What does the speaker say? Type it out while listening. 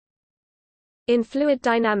In fluid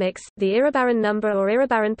dynamics, the Iribarren number or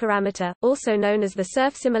Iribarren parameter, also known as the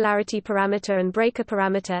surf similarity parameter and breaker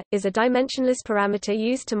parameter, is a dimensionless parameter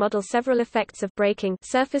used to model several effects of breaking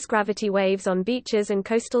surface gravity waves on beaches and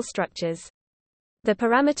coastal structures. The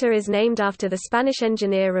parameter is named after the Spanish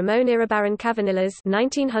engineer Ramón Iribarren Cavanillas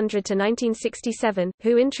 (1900–1967),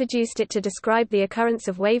 who introduced it to describe the occurrence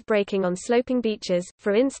of wave breaking on sloping beaches.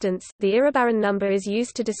 For instance, the Iribarren number is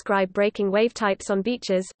used to describe breaking wave types on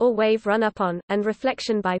beaches, or wave run-up on, and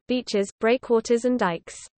reflection by, beaches, breakwaters and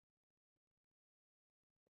dikes.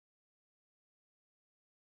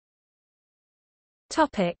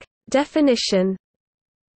 Definition.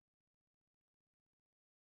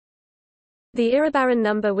 The Iribarren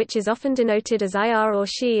number, which is often denoted as IR or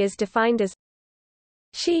She, is defined as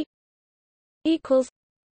She equals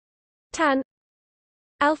tan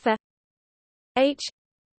alpha H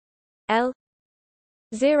L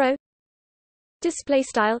 0. Display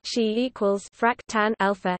style She equals frac tan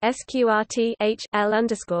alpha sqrt H L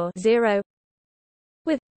underscore 0,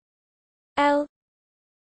 with L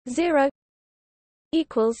 0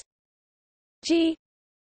 equals G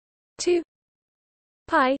 2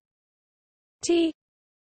 pi T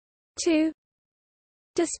 2.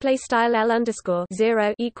 Display style L underscore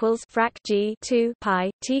 0 equals frac G 2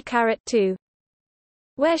 pi T caret 2,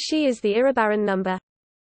 where She is the Iribarren number.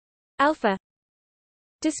 Alpha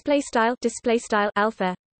display style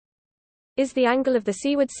alpha is the angle of the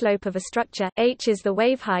seaward slope of a structure, H is the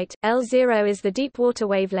wave height, L0 is the deep water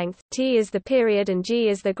wavelength, T is the period, and G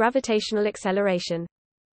is the gravitational acceleration.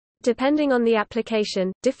 Depending on the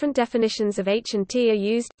application, different definitions of H and T are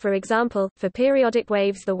used, for example, for periodic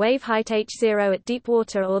waves the wave height H0 at deep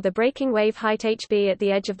water or the breaking wave height HB at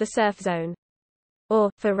the edge of the surf zone.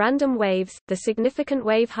 Or, for random waves, the significant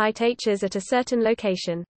wave height H is at a certain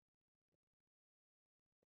location.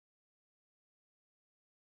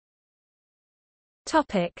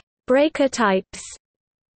 Breaker types.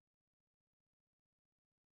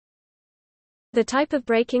 The type of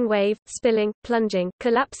breaking wave, spilling, plunging,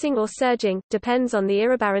 collapsing or surging, depends on the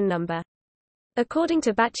Iribarren number. According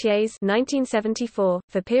to Battiers 1974,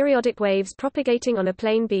 for periodic waves propagating on a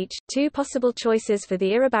plain beach, two possible choices for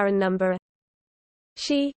the Iribarren number are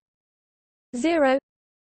She 0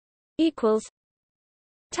 equals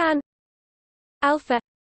tan alpha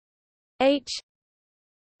H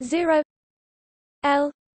 0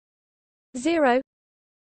 L 0.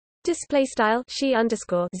 Display style She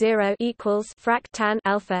underscore 0 equals frac tan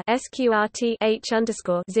alpha sqrt H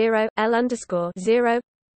underscore 0 L underscore 0,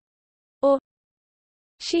 or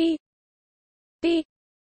She B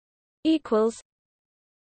equals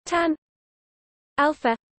tan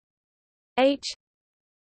alpha H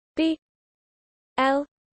B L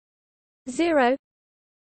 0.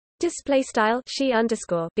 Display style She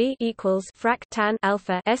underscore B equals frac tan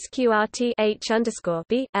alpha sqrt H underscore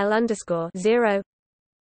B L underscore 0,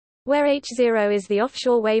 where H0 is the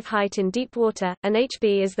offshore wave height in deep water, and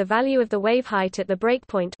HB is the value of the wave height at the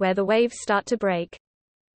breakpoint where the waves start to break.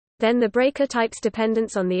 Then the breaker type's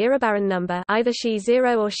dependence on the Iribarren number, either She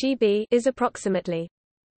 0 or She B, is approximately